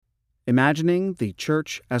Imagining the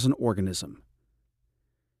Church as an Organism.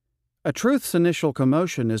 A truth's initial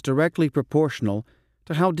commotion is directly proportional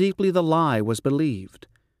to how deeply the lie was believed.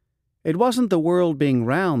 It wasn't the world being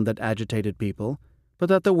round that agitated people, but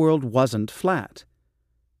that the world wasn't flat.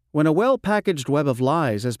 When a well-packaged web of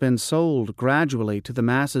lies has been sold gradually to the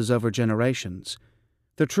masses over generations,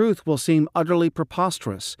 the truth will seem utterly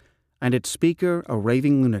preposterous and its speaker a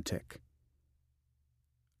raving lunatic.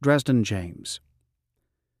 Dresden James.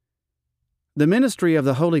 The ministry of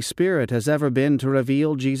the Holy Spirit has ever been to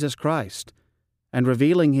reveal Jesus Christ, and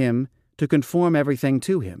revealing Him, to conform everything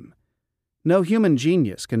to Him. No human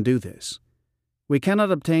genius can do this. We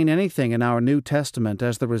cannot obtain anything in our New Testament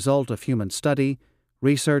as the result of human study,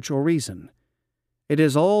 research, or reason. It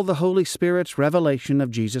is all the Holy Spirit's revelation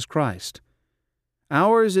of Jesus Christ.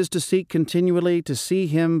 Ours is to seek continually to see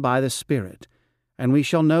Him by the Spirit, and we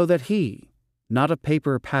shall know that He, not a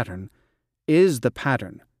paper pattern, is the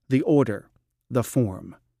pattern, the order, the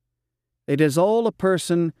form. It is all a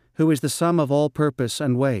person who is the sum of all purpose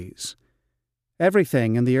and ways.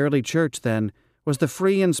 Everything in the early church, then, was the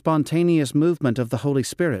free and spontaneous movement of the Holy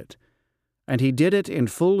Spirit, and He did it in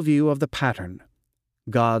full view of the pattern,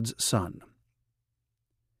 God's Son.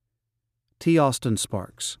 T. Austin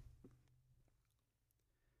Sparks.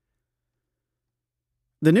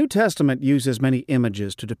 The New Testament uses many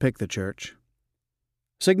images to depict the church.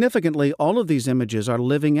 Significantly, all of these images are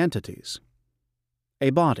living entities. A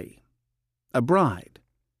body, a bride,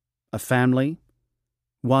 a family,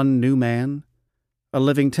 one new man, a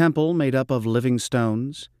living temple made up of living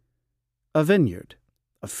stones, a vineyard,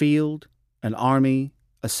 a field, an army,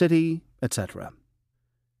 a city, etc.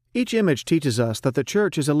 Each image teaches us that the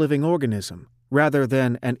church is a living organism, rather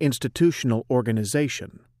than an institutional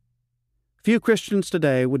organization. Few Christians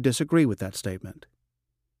today would disagree with that statement.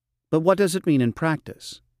 But what does it mean in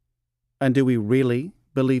practice? And do we really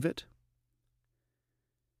believe it?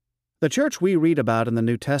 The church we read about in the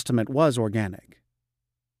New Testament was organic.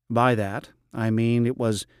 By that, I mean it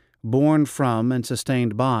was born from and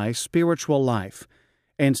sustained by spiritual life,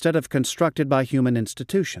 instead of constructed by human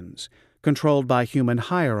institutions, controlled by human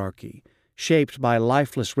hierarchy, shaped by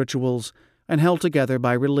lifeless rituals, and held together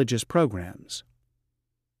by religious programs.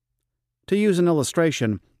 To use an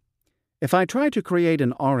illustration, if I try to create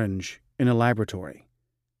an orange in a laboratory,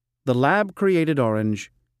 the lab-created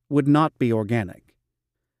orange would not be organic.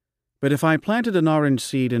 But if I planted an orange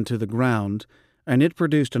seed into the ground and it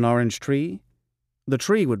produced an orange tree, the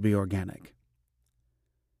tree would be organic.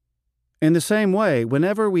 In the same way,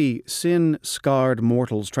 whenever we sin-scarred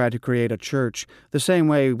mortals try to create a church the same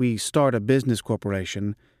way we start a business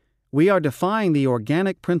corporation, we are defying the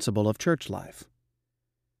organic principle of church life.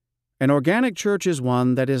 An organic church is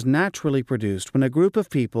one that is naturally produced when a group of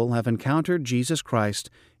people have encountered Jesus Christ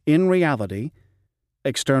in reality,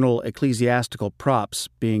 external ecclesiastical props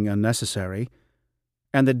being unnecessary,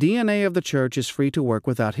 and the DNA of the church is free to work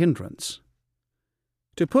without hindrance.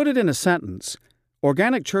 To put it in a sentence,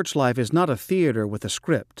 organic church life is not a theater with a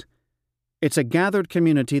script. It's a gathered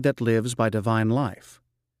community that lives by divine life.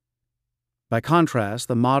 By contrast,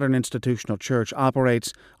 the modern institutional church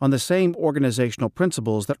operates on the same organizational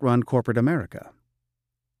principles that run corporate America.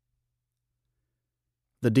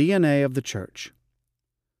 The DNA of the church.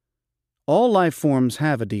 All life forms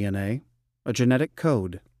have a DNA, a genetic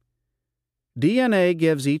code. DNA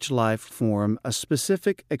gives each life form a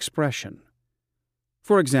specific expression.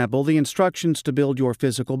 For example, the instructions to build your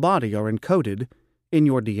physical body are encoded in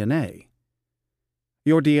your DNA.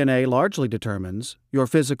 Your DNA largely determines your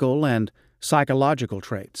physical and psychological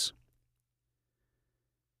traits.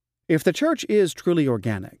 If the church is truly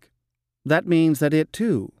organic, that means that it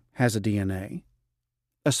too has a DNA,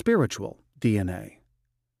 a spiritual DNA.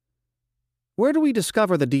 Where do we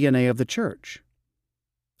discover the DNA of the church?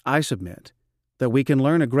 I submit that we can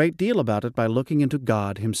learn a great deal about it by looking into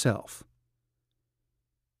God Himself.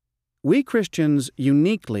 We Christians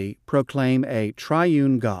uniquely proclaim a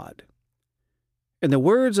triune God. In the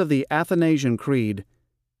words of the Athanasian Creed,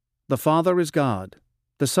 the Father is God,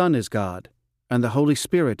 the Son is God, and the Holy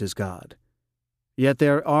Spirit is God. Yet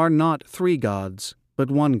there are not three gods,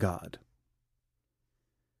 but one God.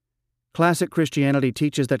 Classic Christianity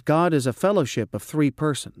teaches that God is a fellowship of three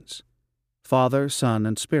persons, Father, Son,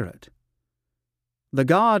 and Spirit. The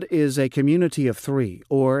God is a community of three,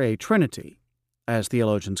 or a Trinity, as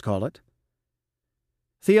theologians call it.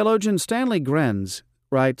 Theologian Stanley Grenz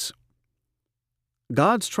writes,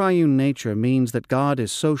 God's triune nature means that God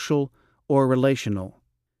is social or relational.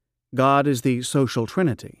 God is the social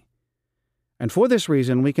Trinity. And for this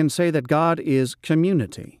reason, we can say that God is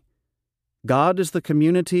community. God is the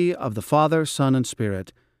community of the Father, Son, and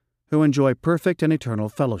Spirit, who enjoy perfect and eternal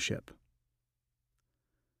fellowship.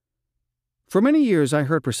 For many years I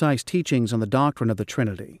heard precise teachings on the doctrine of the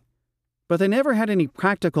Trinity, but they never had any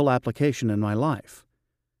practical application in my life.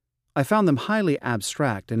 I found them highly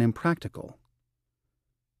abstract and impractical.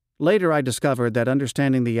 Later I discovered that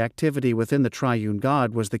understanding the activity within the triune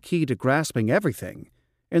God was the key to grasping everything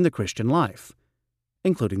in the Christian life,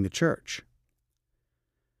 including the church.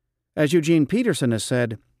 As Eugene Peterson has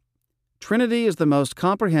said, Trinity is the most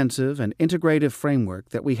comprehensive and integrative framework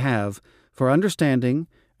that we have for understanding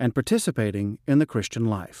and participating in the Christian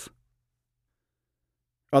life.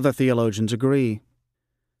 Other theologians agree.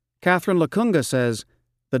 Catherine Lacunga says,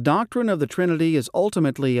 the doctrine of the Trinity is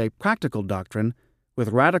ultimately a practical doctrine with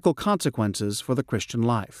radical consequences for the Christian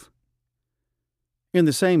life. In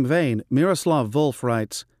the same vein, Miroslav Volf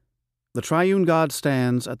writes, the triune God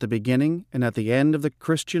stands at the beginning and at the end of the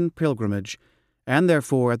Christian pilgrimage, and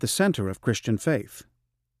therefore at the center of Christian faith.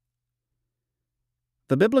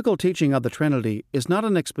 The biblical teaching of the Trinity is not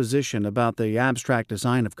an exposition about the abstract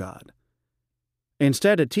design of God.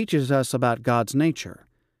 Instead, it teaches us about God's nature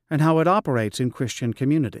and how it operates in Christian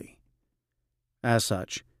community. As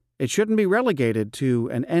such, it shouldn't be relegated to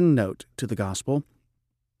an endnote to the gospel.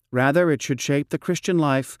 Rather, it should shape the Christian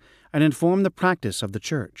life and inform the practice of the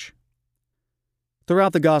church.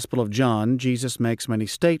 Throughout the Gospel of John, Jesus makes many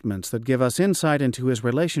statements that give us insight into his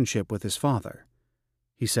relationship with his Father.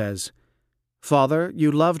 He says, Father,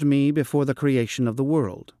 you loved me before the creation of the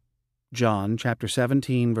world. John chapter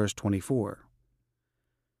 17, verse 24.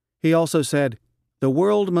 He also said, the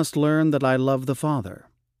world must learn that I love the Father.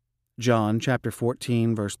 John chapter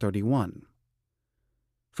 14, verse 31.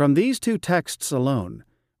 From these two texts alone,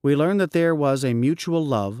 we learn that there was a mutual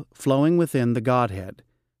love flowing within the Godhead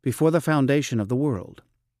before the foundation of the world.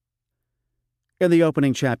 In the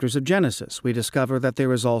opening chapters of Genesis, we discover that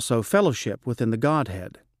there is also fellowship within the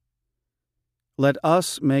Godhead. Let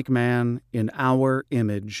us make man in our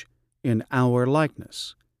image, in our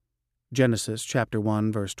likeness. Genesis chapter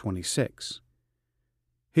 1, verse 26.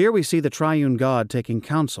 Here we see the triune God taking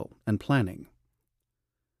counsel and planning.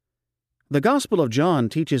 The Gospel of John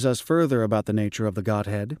teaches us further about the nature of the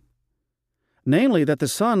Godhead, namely that the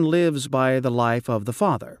Son lives by the life of the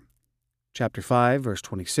Father, chapter 5, verse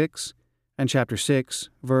 26, and chapter 6,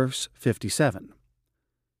 verse 57.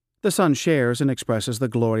 The Son shares and expresses the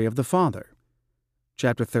glory of the Father,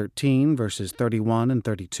 chapter 13, verses 31 and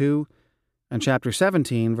 32, and chapter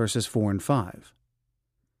 17, verses 4 and 5.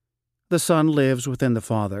 The Son lives within the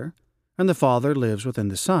Father, and the Father lives within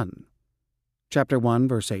the Son, chapter 1,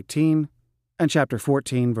 verse 18, and chapter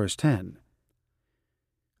 14, verse 10.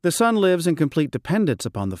 The Son lives in complete dependence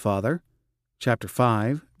upon the Father, chapter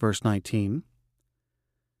 5, verse 19.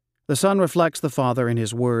 The Son reflects the Father in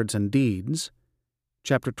his words and deeds,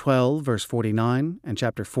 chapter 12, verse 49, and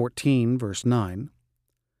chapter 14, verse 9.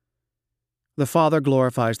 The Father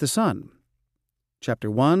glorifies the Son,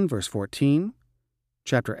 chapter 1, verse 14,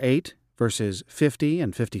 chapter 8, verses 50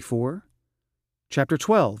 and 54, chapter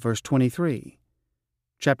 12, verse 23,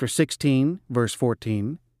 chapter 16, verse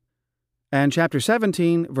 14, and chapter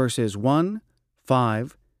 17, verses 1,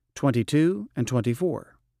 5, 22, and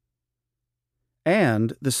 24.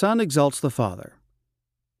 And the Son exalts the Father,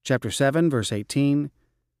 chapter 7, verse 18,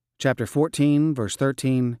 chapter 14, verse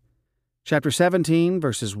 13, chapter 17,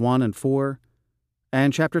 verses 1 and 4,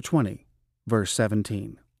 and chapter 20, verse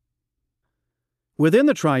 17. Within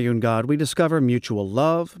the triune God, we discover mutual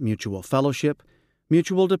love, mutual fellowship,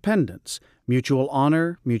 mutual dependence, mutual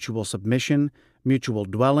honor, mutual submission, mutual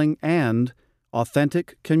dwelling, and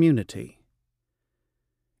authentic community.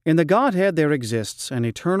 In the Godhead there exists an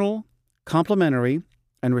eternal, complementary,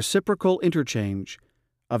 and reciprocal interchange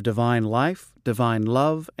of divine life, divine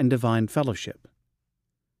love, and divine fellowship.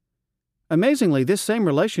 Amazingly, this same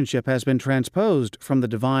relationship has been transposed from the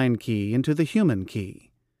divine key into the human key.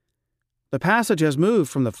 The passage has moved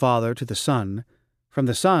from the Father to the Son, from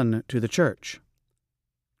the Son to the Church.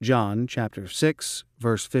 John chapter 6,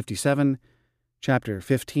 verse 57, chapter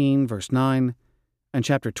 15, verse 9, and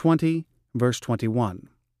chapter 20, verse 21.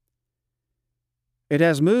 It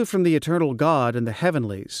has moved from the eternal God in the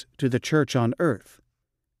heavenlies to the church on earth,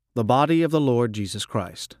 the body of the Lord Jesus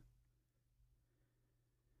Christ.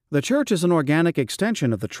 The church is an organic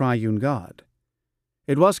extension of the triune God.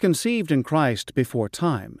 It was conceived in Christ before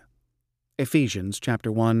time, Ephesians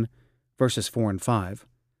chapter 1, verses 4 and 5,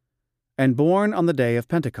 and born on the day of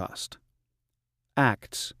Pentecost,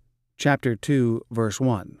 Acts chapter 2, verse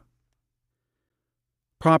 1.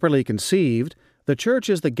 Properly conceived, the church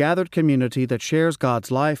is the gathered community that shares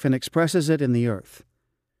God's life and expresses it in the earth.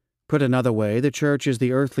 Put another way, the church is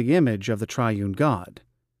the earthly image of the triune God,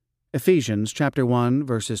 Ephesians chapter 1,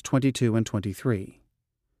 verses 22 and 23.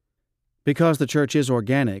 Because the church is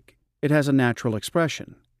organic, it has a natural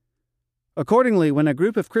expression. Accordingly, when a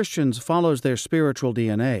group of Christians follows their spiritual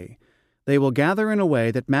DNA, they will gather in a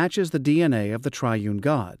way that matches the DNA of the triune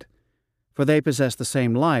God, for they possess the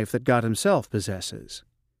same life that God Himself possesses.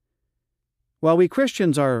 While we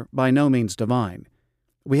Christians are by no means divine,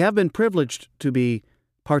 we have been privileged to be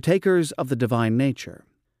partakers of the divine nature.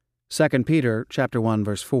 2 Peter chapter 1,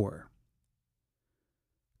 verse 4.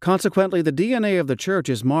 Consequently, the DNA of the Church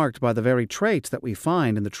is marked by the very traits that we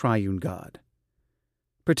find in the triune God,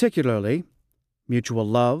 particularly mutual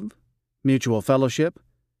love, mutual fellowship,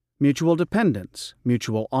 mutual dependence,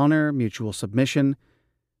 mutual honor, mutual submission,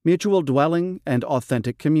 mutual dwelling, and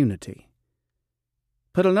authentic community.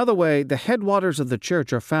 Put another way, the headwaters of the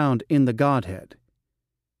Church are found in the Godhead.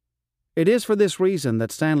 It is for this reason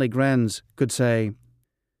that Stanley Grenz could say,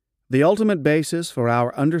 "The ultimate basis for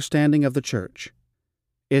our understanding of the Church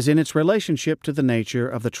is in its relationship to the nature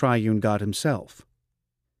of the triune God Himself."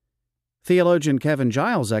 Theologian Kevin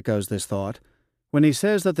Giles echoes this thought when he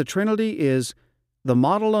says that the Trinity is the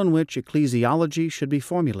model on which ecclesiology should be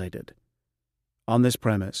formulated. On this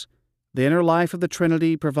premise, the inner life of the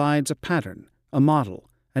Trinity provides a pattern, a model,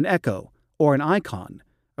 an echo, or an icon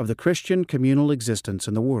of the Christian communal existence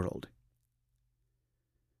in the world.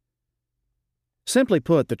 Simply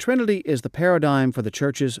put, the Trinity is the paradigm for the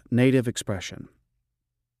Church's native expression.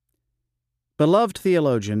 Beloved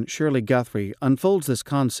theologian Shirley Guthrie unfolds this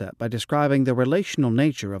concept by describing the relational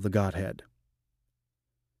nature of the Godhead.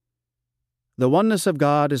 The oneness of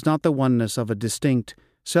God is not the oneness of a distinct,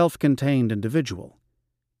 self-contained individual.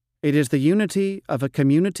 It is the unity of a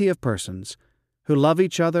community of persons who love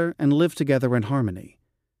each other and live together in harmony.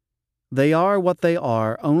 They are what they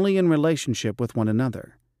are only in relationship with one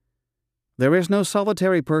another. There is no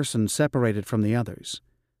solitary person separated from the others.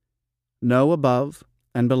 No above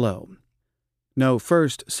and below. No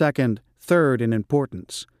first, second, third in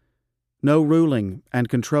importance. No ruling and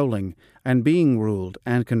controlling and being ruled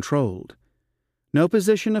and controlled. No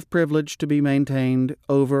position of privilege to be maintained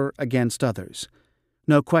over against others.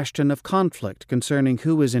 No question of conflict concerning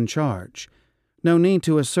who is in charge. No need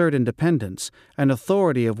to assert independence and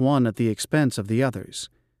authority of one at the expense of the others.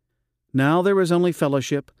 Now there is only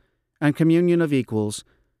fellowship and communion of equals,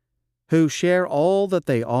 who share all that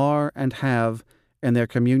they are and have in their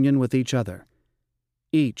communion with each other,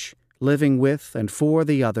 each living with and for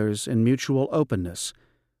the others in mutual openness,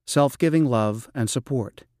 self-giving love and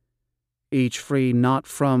support, each free not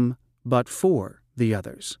from but for the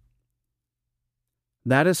others.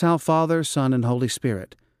 That is how Father, Son, and Holy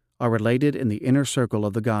Spirit are related in the inner circle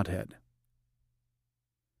of the Godhead.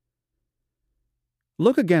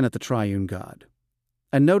 Look again at the triune God,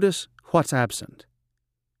 and notice what's absent.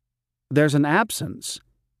 There's an absence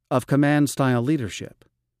of command-style leadership.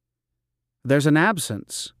 There's an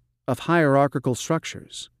absence of hierarchical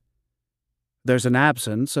structures. There's an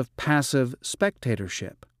absence of passive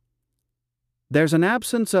spectatorship. There's an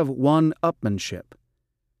absence of one-upmanship.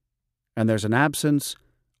 And there's an absence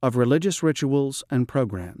of religious rituals and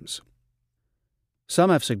programs. Some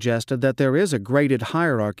have suggested that there is a graded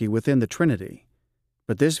hierarchy within the Trinity,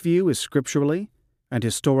 but this view is scripturally and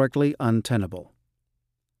historically untenable.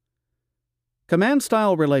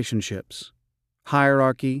 Command-style relationships,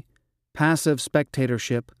 hierarchy, passive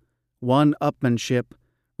spectatorship, one-upmanship,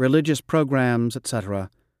 religious programs, etc.,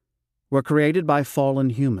 were created by fallen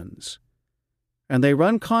humans, and they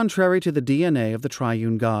run contrary to the DNA of the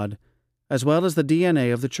triune God, as well as the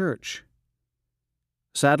DNA of the Church.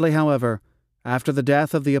 Sadly, however, after the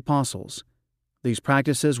death of the apostles, these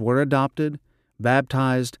practices were adopted,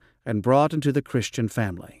 baptized, and brought into the Christian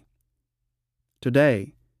family.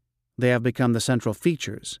 Today, they have become the central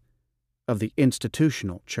features of the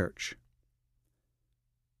institutional Church.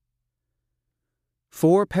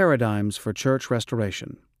 4 paradigms for church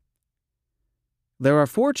restoration. There are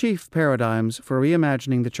 4 chief paradigms for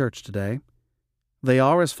reimagining the Church today. They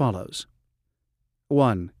are as follows.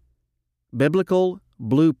 1. Biblical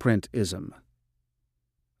blueprintism.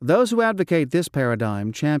 Those who advocate this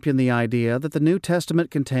paradigm champion the idea that the New Testament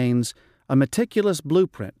contains a meticulous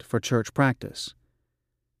blueprint for church practice.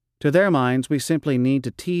 To their minds, we simply need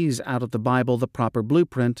to tease out of the Bible the proper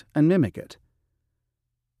blueprint and mimic it.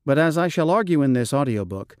 But as I shall argue in this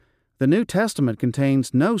audiobook, the New Testament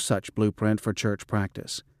contains no such blueprint for church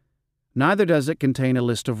practice. Neither does it contain a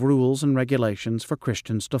list of rules and regulations for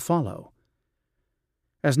Christians to follow.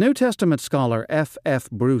 As New Testament scholar F. F.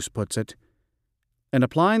 Bruce puts it, in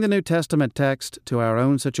applying the New Testament text to our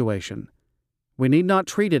own situation, we need not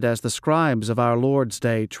treat it as the scribes of our Lord's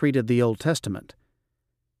day treated the Old Testament.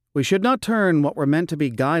 We should not turn what were meant to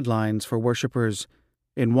be guidelines for worshipers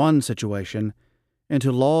in one situation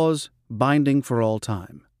into laws binding for all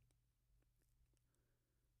time.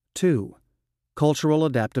 2. Cultural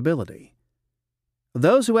adaptability.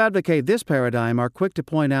 Those who advocate this paradigm are quick to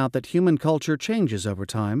point out that human culture changes over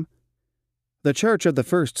time. The church of the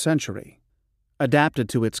first century adapted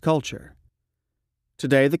to its culture.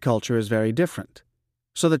 Today the culture is very different,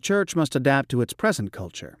 so the church must adapt to its present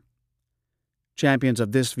culture. Champions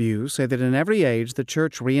of this view say that in every age the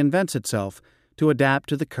church reinvents itself to adapt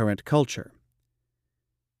to the current culture.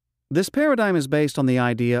 This paradigm is based on the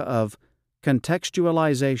idea of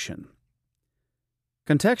contextualization.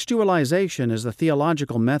 Contextualization is the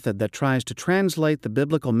theological method that tries to translate the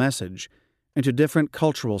biblical message into different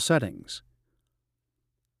cultural settings.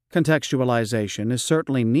 Contextualization is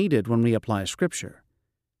certainly needed when we apply Scripture.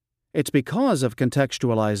 It's because of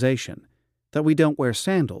contextualization that we don't wear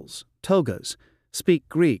sandals, togas, speak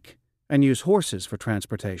Greek, and use horses for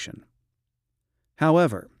transportation.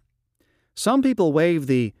 However, some people wave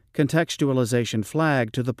the contextualization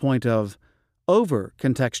flag to the point of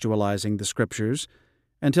over-contextualizing the Scriptures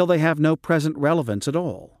until they have no present relevance at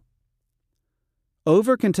all.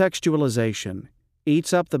 Over-contextualization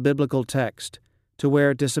eats up the biblical text to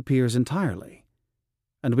where it disappears entirely,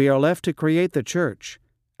 and we are left to create the church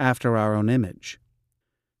after our own image.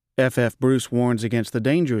 F. Bruce warns against the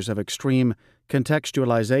dangers of extreme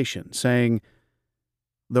contextualization, saying,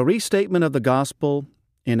 "The restatement of the gospel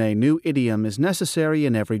in a new idiom is necessary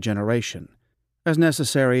in every generation, as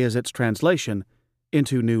necessary as its translation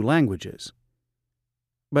into new languages.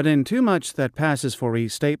 But in too much that passes for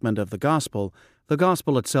restatement of the gospel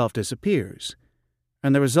itself disappears,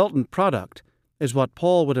 and the resultant product is what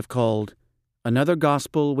Paul would have called another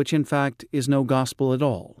gospel which in fact is no gospel at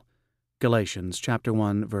all." Galatians chapter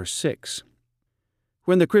 1, verse 6.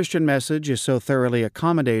 When the Christian message is so thoroughly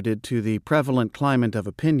accommodated to the prevalent climate of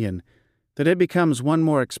opinion that it becomes one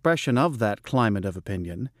more expression of that climate of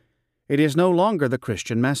opinion, it is no longer the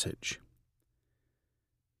Christian message.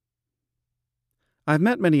 I've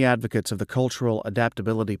met many advocates of the cultural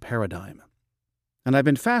adaptability paradigm, and I've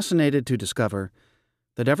been fascinated to discover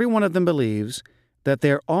that every one of them believes that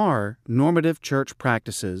there are normative church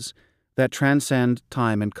practices that transcend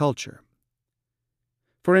time and culture.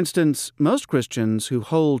 For instance, most Christians who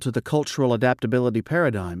hold to the cultural adaptability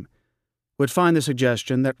paradigm would find the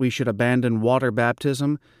suggestion that we should abandon water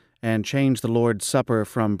baptism and change the Lord's Supper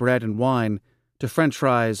from bread and wine to French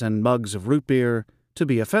fries and mugs of root beer to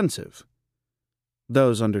be offensive.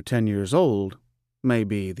 Those under 10 years old may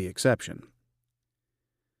be the exception.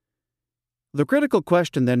 The critical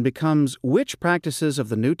question then becomes which practices of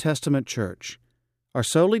the New Testament church are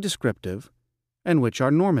solely descriptive and which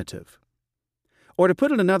are normative. Or to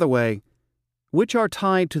put it another way, which are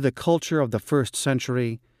tied to the culture of the first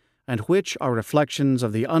century and which are reflections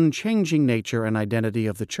of the unchanging nature and identity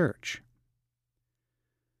of the church.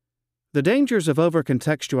 The dangers of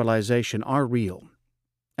over-contextualization are real,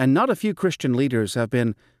 and not a few Christian leaders have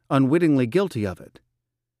been unwittingly guilty of it.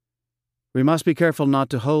 We must be careful not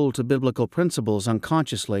to hold to biblical principles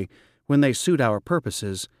unconsciously when they suit our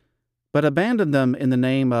purposes, but abandon them in the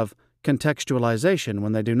name of contextualization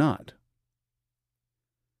when they do not.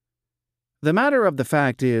 The matter of the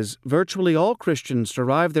fact is, virtually all Christians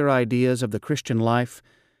derive their ideas of the Christian life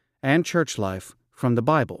and church life from the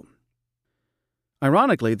Bible.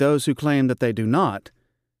 Ironically, those who claim that they do not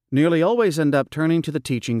nearly always end up turning to the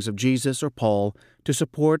teachings of Jesus or Paul to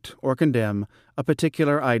support or condemn a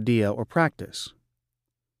particular idea or practice.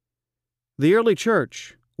 The early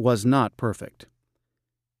church was not perfect.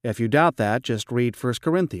 If you doubt that, just read 1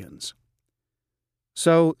 Corinthians.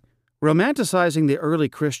 So, romanticizing the early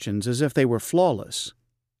Christians as if they were flawless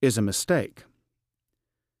is a mistake.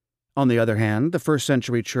 On the other hand, the first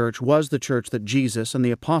century church was the church that Jesus and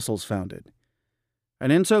the apostles founded.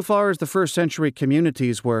 And insofar as the first century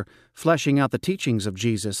communities were fleshing out the teachings of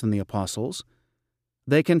Jesus and the apostles,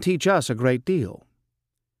 they can teach us a great deal.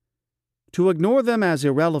 To ignore them as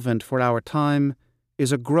irrelevant for our time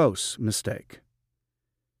is a gross mistake.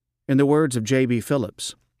 In the words of J.B.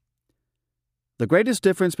 Phillips, "The greatest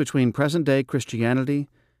difference between present-day Christianity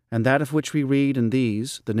and that of which we read in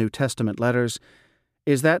these, the New Testament letters,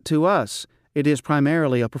 is that to us it is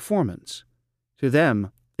primarily a performance. To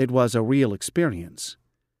them it was a real experience.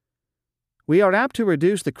 We are apt to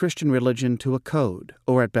reduce the Christian religion to a code,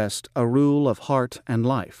 or at best a rule of heart and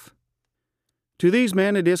life. To these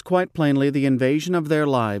men it is quite plainly the invasion of their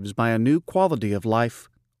lives by a new quality of life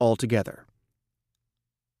altogether."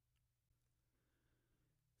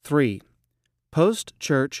 3.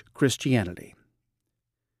 Post-church Christianity.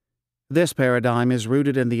 This paradigm is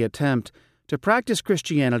rooted in the attempt to practice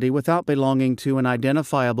Christianity without belonging to an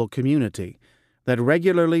identifiable community that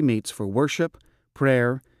regularly meets for worship,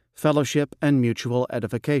 prayer, fellowship, and mutual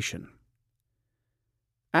edification.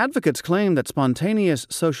 Advocates claim that spontaneous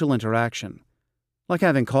social interaction, like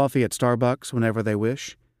having coffee at Starbucks whenever they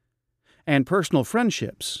wish, and personal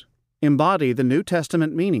friendships embody the New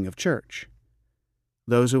Testament meaning of church.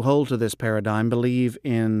 Those who hold to this paradigm believe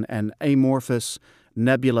in an amorphous,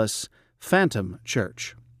 nebulous, phantom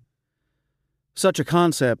church. Such a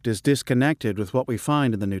concept is disconnected with what we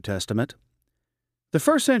find in the New Testament. The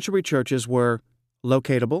first-century churches were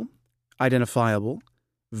locatable, identifiable,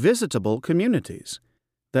 visitable communities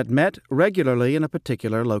that met regularly in a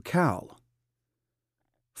particular locale.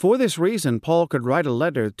 For this reason, Paul could write a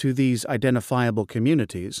letter to these identifiable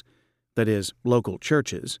communities, that is, local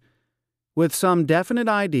churches, with some definite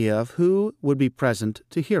idea of who would be present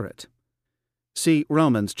to hear it. See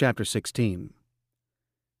Romans chapter 16.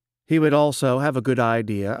 He would also have a good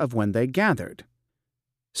idea of when they gathered.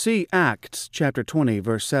 See Acts chapter 20,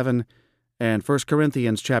 verse 7, and 1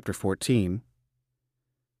 Corinthians chapter 14.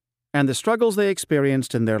 And the struggles they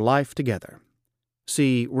experienced in their life together.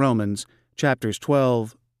 See Romans chapters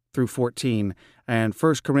 12 through 14 and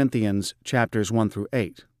 1 Corinthians chapters 1 through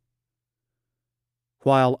 8.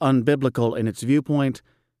 While unbiblical in its viewpoint,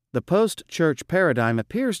 the post-church paradigm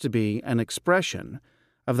appears to be an expression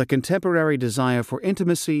of the contemporary desire for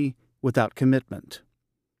intimacy without commitment.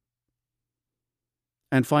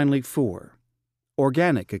 And finally, 4.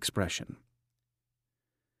 Organic expression.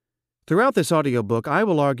 Throughout this audiobook, I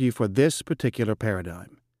will argue for this particular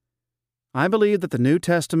paradigm. I believe that the New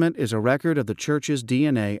Testament is a record of the church's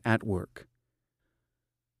DNA at work.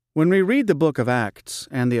 When we read the book of Acts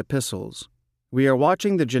and the epistles, we are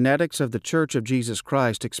watching the genetics of the Church of Jesus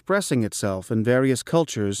Christ expressing itself in various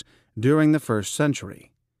cultures during the first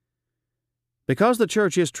century. Because the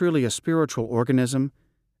church is truly a spiritual organism,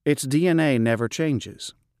 its DNA never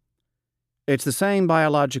changes. It's the same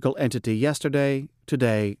biological entity yesterday,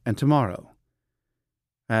 today, and tomorrow.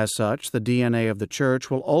 As such, the DNA of the church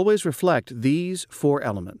will always reflect these 4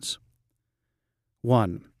 elements.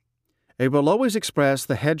 1. It will always express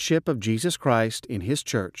the headship of Jesus Christ in His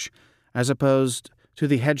church, as opposed to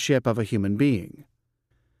the headship of a human being.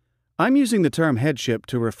 I'm using the term headship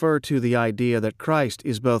to refer to the idea that Christ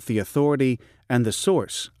is both the authority and the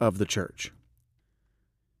source of the church.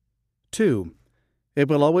 2. It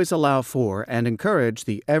will always allow for and encourage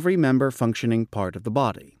the every member functioning part of the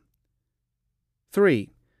body. 3.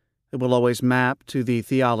 It will always map to the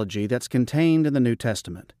theology that's contained in the New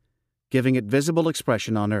Testament, giving it visible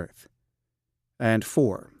expression on earth. And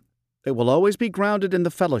 4. It will always be grounded in the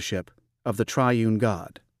fellowship of the triune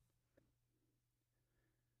God.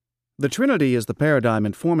 The Trinity is the paradigm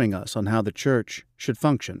informing us on how the church should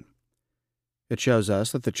function. It shows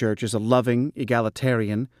us that the church is a loving,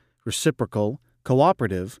 egalitarian, reciprocal,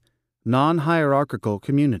 cooperative, non-hierarchical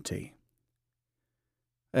community.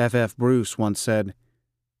 F. Bruce once said,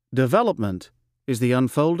 "Development is the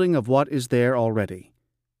unfolding of what is there already,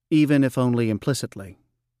 even if only implicitly.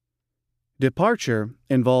 Departure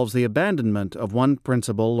involves the abandonment of one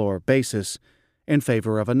principle or basis in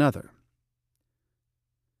favor of another."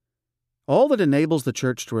 All that enables the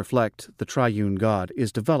church to reflect the triune God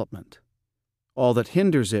is development. All that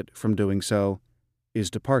hinders it from doing so is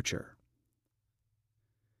departure.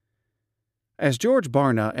 As George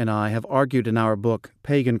Barna and I have argued in our book,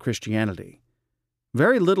 Pagan Christianity,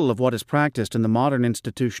 very little of what is practiced in the modern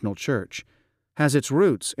institutional church has its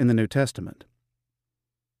roots in the New Testament.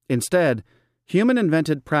 Instead,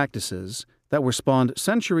 human-invented practices that were spawned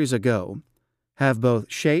centuries ago have both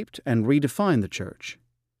shaped and redefined the church.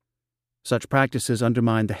 Such practices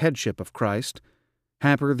undermine the headship of Christ,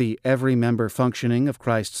 hamper the every-member functioning of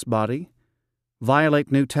Christ's body,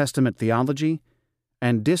 violate New Testament theology,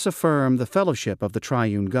 and disaffirm the fellowship of the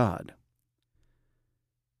triune God.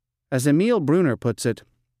 As Emil Brunner puts it,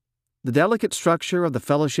 the delicate structure of the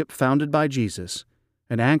fellowship founded by Jesus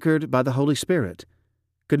and anchored by the Holy Spirit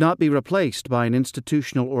could not be replaced by an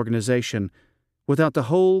institutional organization without the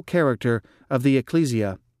whole character of the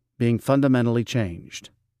ecclesia being fundamentally changed.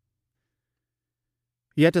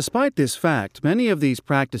 Yet despite this fact, many of these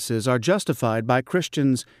practices are justified by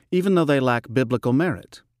Christians even though they lack biblical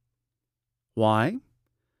merit. Why?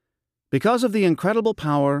 Because of the incredible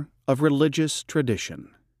power of religious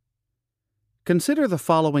tradition. Consider the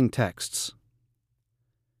following texts.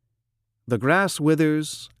 "The grass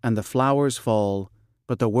withers and the flowers fall,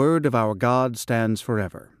 but the word of our God stands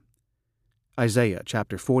forever." Isaiah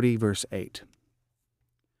chapter 40, verse 8.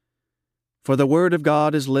 "For the word of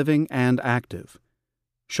God is living and active.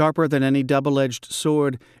 Sharper than any double-edged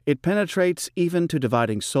sword, it penetrates even to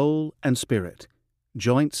dividing soul and spirit,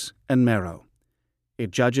 joints and marrow.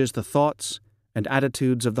 It judges the thoughts and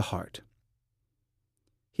attitudes of the heart."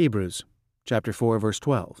 Hebrews chapter 4, verse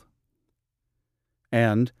 12.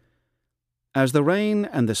 And, "As the rain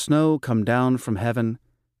and the snow come down from heaven,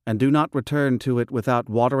 and do not return to it without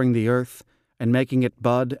watering the earth and making it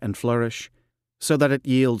bud and flourish, so that it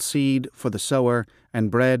yields seed for the sower and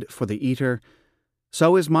bread for the eater,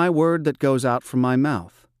 so is my word that goes out from my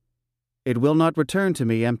mouth. It will not return to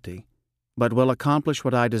me empty, but will accomplish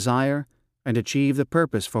what I desire and achieve the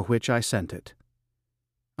purpose for which I sent it."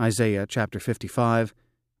 Isaiah chapter 55,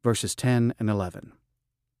 verses 10 and 11.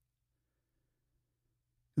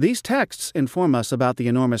 These texts inform us about the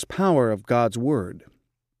enormous power of God's Word.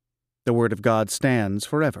 The Word of God stands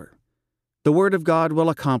forever. The Word of God will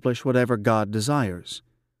accomplish whatever God desires.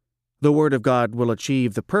 The Word of God will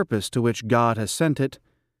achieve the purpose to which God has sent it.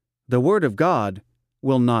 The Word of God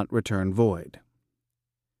will not return void.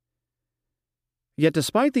 Yet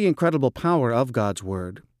despite the incredible power of God's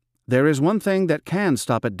Word, there is one thing that can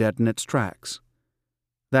stop it dead in its tracks.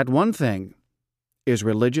 That one thing is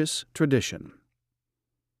religious tradition.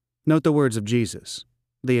 Note the words of Jesus,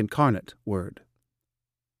 the incarnate Word.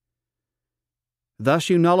 "Thus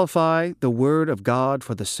you nullify the Word of God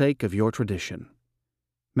for the sake of your tradition."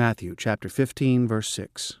 Matthew chapter 15, verse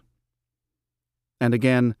 6. And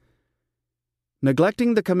again,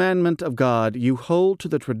 "Neglecting the commandment of God, you hold to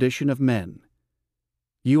the tradition of men.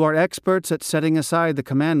 You are experts at setting aside the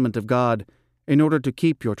commandment of God in order to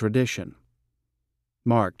keep your tradition."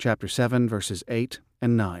 Mark chapter 7, verses 8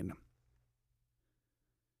 and 9.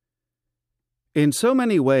 In so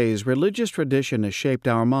many ways, religious tradition has shaped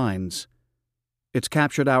our minds. It's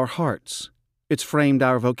captured our hearts. It's framed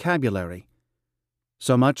our vocabulary.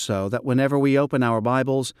 So much so that whenever we open our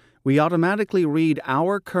Bibles, we automatically read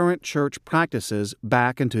our current church practices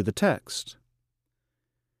back into the text.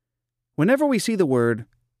 Whenever we see the word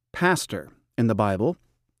pastor in the Bible,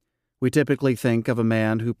 we typically think of a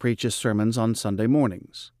man who preaches sermons on Sunday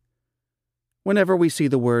mornings. Whenever we see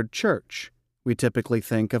the word church, we typically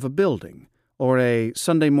think of a building or a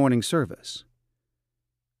Sunday morning service.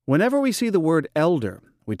 Whenever we see the word elder,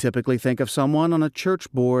 we typically think of someone on a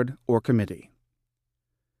church board or committee.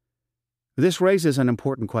 This raises an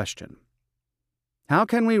important question. How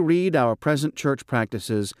can we read our present church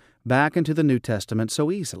practices back into the New Testament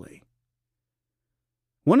so easily?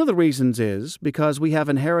 One of the reasons is because we have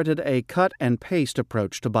inherited a cut-and-paste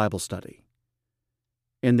approach to Bible study.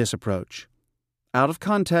 In this approach,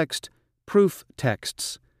 out-of-context, proof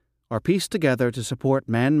texts are pieced together to support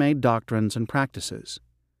man-made doctrines and practices.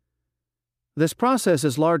 This process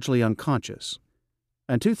is largely unconscious,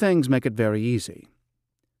 and two things make it very easy.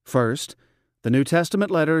 First, the New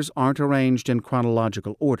Testament letters aren't arranged in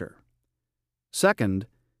chronological order. Second,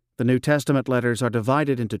 the New Testament letters are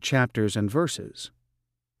divided into chapters and verses.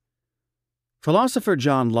 Philosopher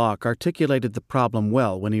John Locke articulated the problem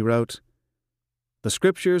well when he wrote, "The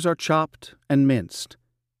Scriptures are chopped and minced,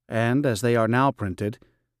 and, as they are now printed,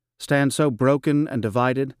 stand so broken and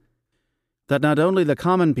divided that not only the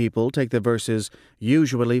common people take the verses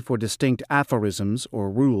usually for distinct aphorisms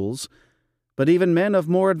or rules, but even men of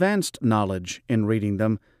more advanced knowledge in reading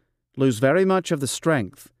them lose very much of the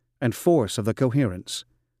strength and force of the coherence,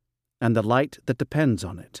 and the light that depends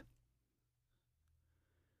on it."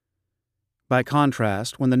 By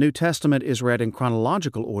contrast, when the New Testament is read in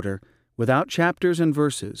chronological order, without chapters and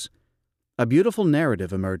verses, a beautiful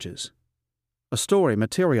narrative emerges. A story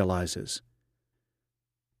materializes.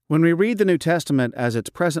 When we read the New Testament as it's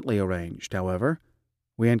presently arranged, however,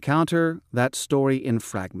 we encounter that story in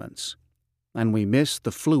fragments, and we miss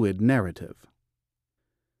the fluid narrative.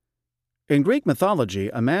 In Greek mythology,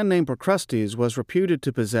 a man named Procrustes was reputed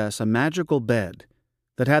to possess a magical bed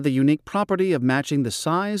that had the unique property of matching the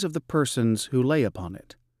size of the persons who lay upon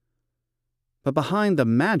it. But behind the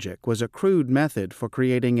magic was a crude method for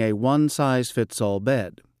creating a one-size-fits-all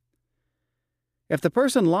bed. If the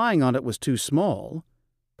person lying on it was too small,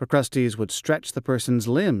 Procrustes would stretch the person's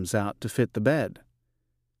limbs out to fit the bed.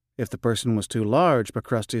 If the person was too large,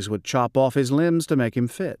 Procrustes would chop off his limbs to make him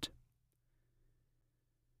fit.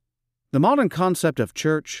 The modern concept of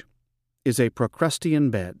church is a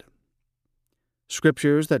Procrustean bed.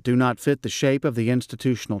 Scriptures that do not fit the shape of the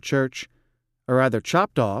institutional church are either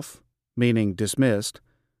chopped off, meaning dismissed,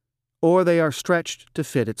 or they are stretched to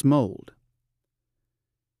fit its mold.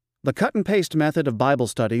 The cut-and-paste method of Bible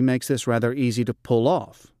study makes this rather easy to pull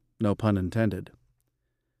off, no pun intended.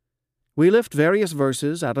 We lift various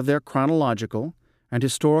verses out of their chronological and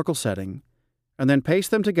historical setting, and then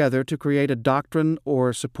paste them together to create a doctrine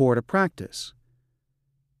or support a practice.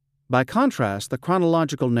 By contrast, the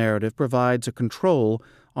chronological narrative provides a control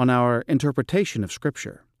on our interpretation of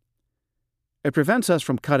Scripture. It prevents us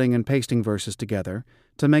from cutting and pasting verses together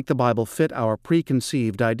to make the Bible fit our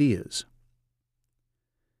preconceived ideas.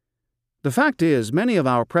 The fact is, many of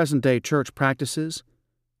our present-day church practices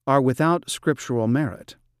are without scriptural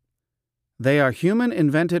merit. They are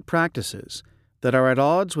human-invented practices that are at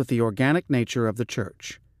odds with the organic nature of the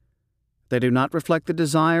church. They do not reflect the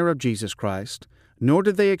desire of Jesus Christ, nor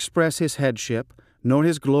do they express his headship, nor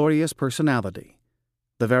his glorious personality,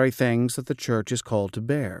 the very things that the church is called to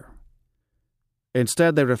bear.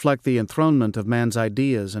 Instead, they reflect the enthronement of man's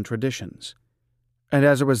ideas and traditions, and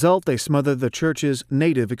as a result they smother the church's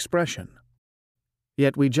native expression.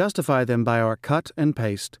 Yet we justify them by our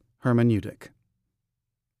cut-and-paste hermeneutic.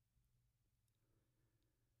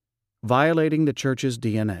 Violating the church's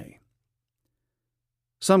DNA.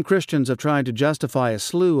 Some Christians have tried to justify a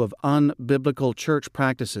slew of unbiblical church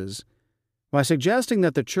practices by suggesting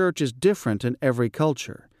that the church is different in every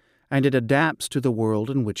culture, and it adapts to the world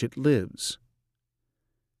in which it lives.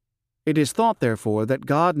 It is thought, therefore, that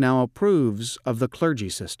God now approves of the clergy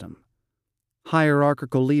system,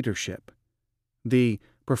 hierarchical leadership, the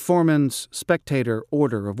performance-spectator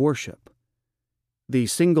order of worship, the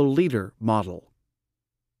single-leader model,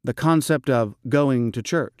 the concept of going to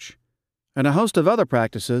church, and a host of other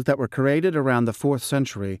practices that were created around the 4th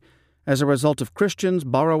century as a result of Christians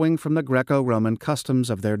borrowing from the Greco-Roman customs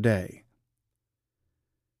of their day.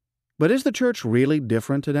 But is the church really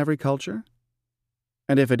different in every culture?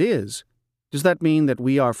 And if it is, does that mean that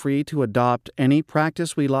we are free to adopt any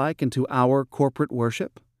practice we like into our corporate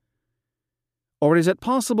worship? Or is it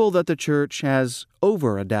possible that the church has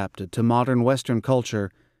over-adapted to modern Western culture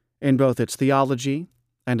in both its theology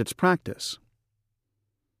and its practice?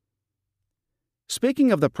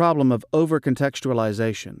 Speaking of the problem of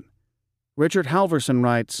over-contextualization, Richard Halverson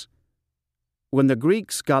writes, "When the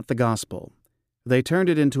Greeks got the gospel, they turned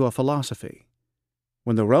it into a philosophy.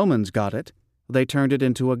 When the Romans got it, they turned it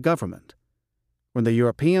into a government. When the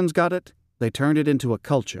Europeans got it, they turned it into a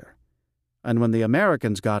culture. And when the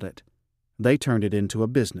Americans got it, they turned it into a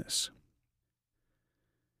business."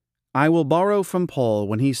 I will borrow from Paul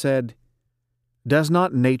when he said, "Does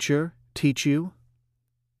not nature teach you?"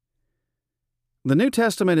 The New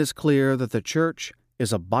Testament is clear that the church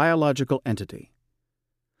is a biological entity.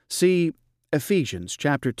 See Ephesians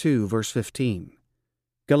chapter 2, verse 15,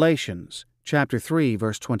 Galatians chapter 3,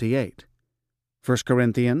 verse 28, 1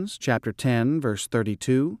 Corinthians chapter 10, verse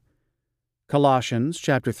 32, Colossians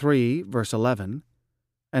chapter 3, verse 11,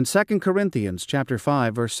 and 2 Corinthians chapter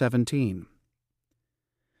 5, verse 17.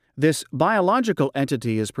 This biological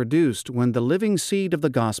entity is produced when the living seed of the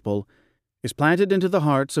gospel is planted into the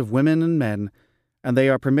hearts of women and men, and they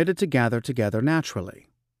are permitted to gather together naturally.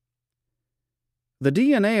 The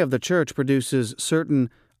DNA of the church produces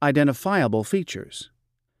certain identifiable features.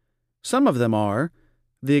 Some of them are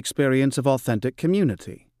the experience of authentic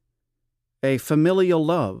community, a familial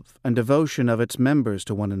love and devotion of its members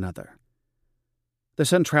to one another, the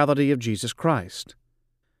centrality of Jesus Christ,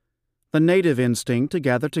 the native instinct to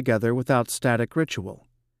gather together without static ritual,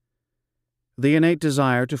 the innate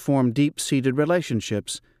desire to form deep-seated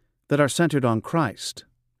relationships that are centered on Christ,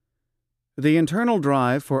 the internal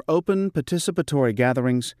drive for open participatory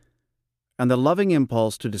gatherings, and the loving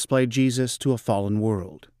impulse to display Jesus to a fallen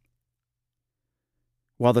world.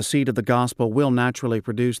 While the seed of the gospel will naturally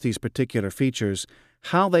produce these particular features,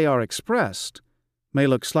 how they are expressed may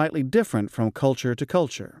look slightly different from culture to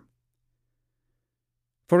culture.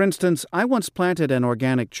 For instance, I once planted an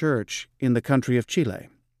organic church in the country of Chile.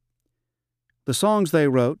 The songs they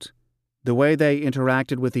wrote, the way they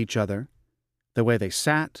interacted with each other, the way they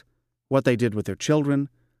sat, what they did with their children,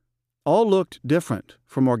 all looked different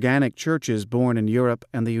from organic churches born in Europe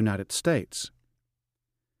and the United States.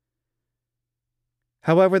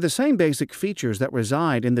 However, the same basic features that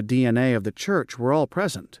reside in the DNA of the church were all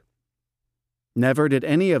present. Never did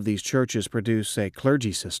any of these churches produce a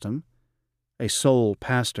clergy system, a sole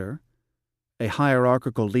pastor, a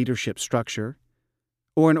hierarchical leadership structure,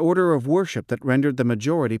 or an order of worship that rendered the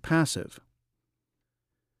majority passive.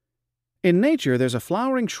 In nature, there's a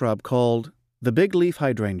flowering shrub called the big leaf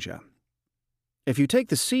hydrangea. If you take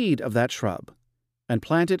the seed of that shrub and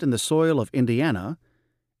plant it in the soil of Indiana,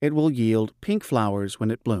 it will yield pink flowers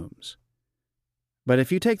when it blooms. But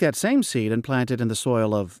if you take that same seed and plant it in the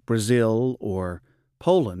soil of Brazil or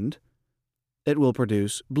Poland, it will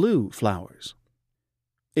produce blue flowers.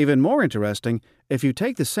 Even more interesting, if you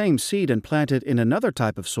take the same seed and plant it in another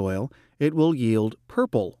type of soil, it will yield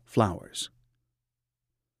purple flowers.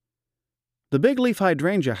 The big leaf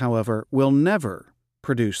hydrangea, however, will never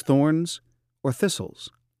produce thorns or thistles.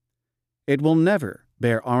 It will never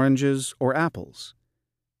bear oranges or apples,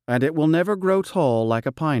 and it will never grow tall like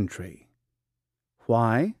a pine tree.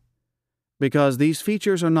 Why? Because these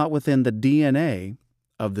features are not within the DNA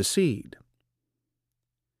of the seed.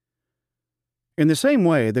 In the same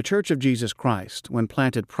way, the Church of Jesus Christ, when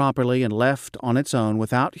planted properly and left on its own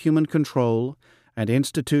without human control and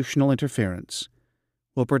institutional interference,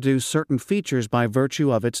 will produce certain features by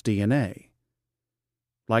virtue of its DNA.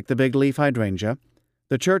 Like the big leaf hydrangea,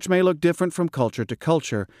 the church may look different from culture to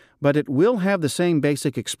culture, but it will have the same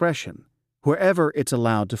basic expression wherever it's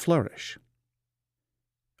allowed to flourish.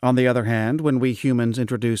 On the other hand, when we humans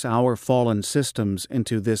introduce our fallen systems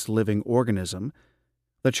into this living organism,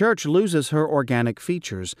 the church loses her organic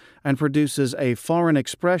features and produces a foreign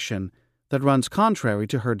expression that runs contrary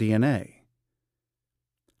to her DNA.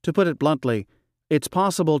 To put it bluntly, it's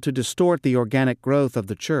possible to distort the organic growth of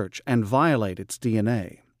the church and violate its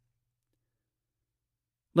DNA.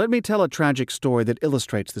 Let me tell a tragic story that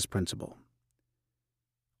illustrates this principle.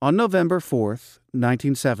 On November 4th,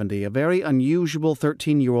 1970, a very unusual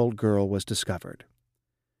 13-year-old girl was discovered.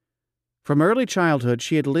 From early childhood,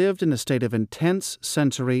 she had lived in a state of intense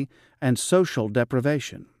sensory and social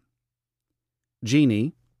deprivation.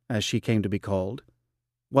 Jeannie, as she came to be called,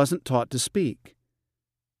 wasn't taught to speak,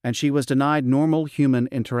 and she was denied normal human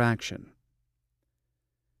interaction.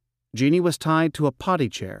 Jeannie was tied to a potty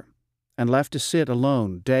chair and left to sit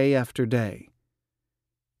alone day after day.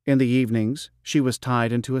 In the evenings, she was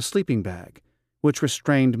tied into a sleeping bag, which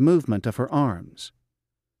restrained movement of her arms.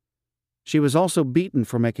 She was also beaten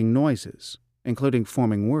for making noises, including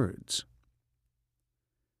forming words.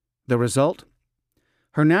 The result?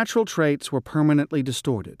 Her natural traits were permanently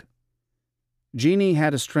distorted. Jeannie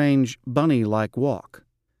had a strange bunny-like walk.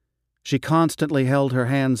 She constantly held her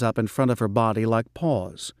hands up in front of her body like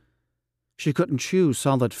paws. She couldn't chew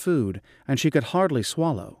solid food, and she could hardly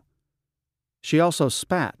swallow. She also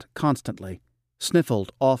spat constantly,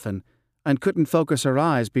 sniffled often, and couldn't focus her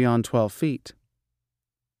eyes beyond 12 feet.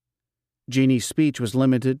 Jeannie's speech was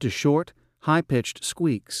limited to short, high-pitched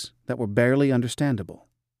squeaks that were barely understandable.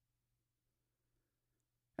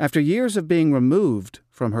 After years of being removed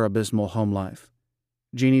from her abysmal home life,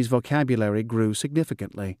 Jeannie's vocabulary grew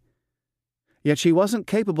significantly. Yet she wasn't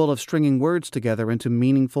capable of stringing words together into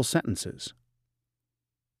meaningful sentences.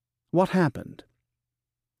 What happened?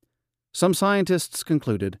 Some scientists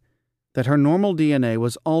concluded that her normal DNA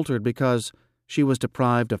was altered because she was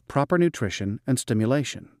deprived of proper nutrition and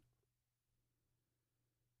stimulation.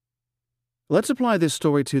 Let's apply this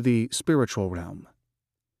story to the spiritual realm.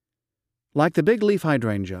 Like the big leaf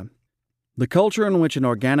hydrangea, the culture in which an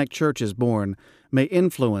organic church is born may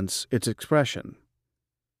influence its expression.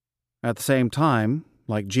 At the same time,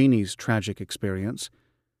 like Jeannie's tragic experience,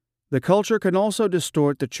 the culture can also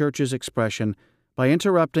distort the church's expression by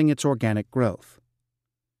interrupting its organic growth.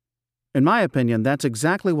 In my opinion, that's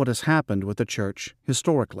exactly what has happened with the church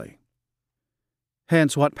historically.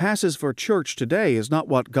 Hence, what passes for church today is not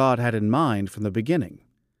what God had in mind from the beginning.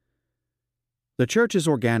 The church is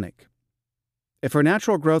organic. If her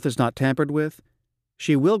natural growth is not tampered with,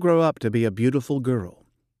 she will grow up to be a beautiful girl,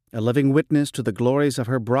 a living witness to the glories of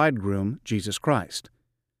her bridegroom, Jesus Christ.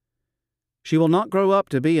 She will not grow up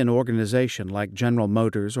to be an organization like General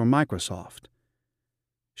Motors or Microsoft.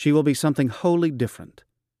 She will be something wholly different,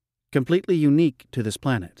 completely unique to this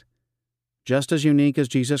planet, just as unique as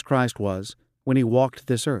Jesus Christ was when he walked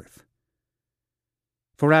this earth.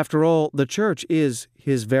 For after all, the church is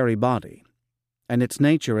his very body, and its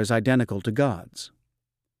nature is identical to God's.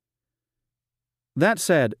 That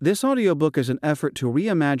said, this audiobook is an effort to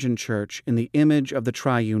reimagine church in the image of the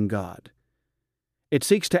triune God. It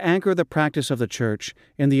seeks to anchor the practice of the church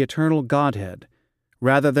in the eternal Godhead,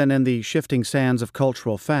 rather than in the shifting sands of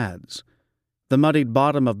cultural fads, the muddied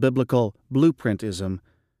bottom of biblical blueprintism,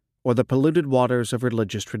 or the polluted waters of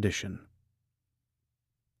religious tradition.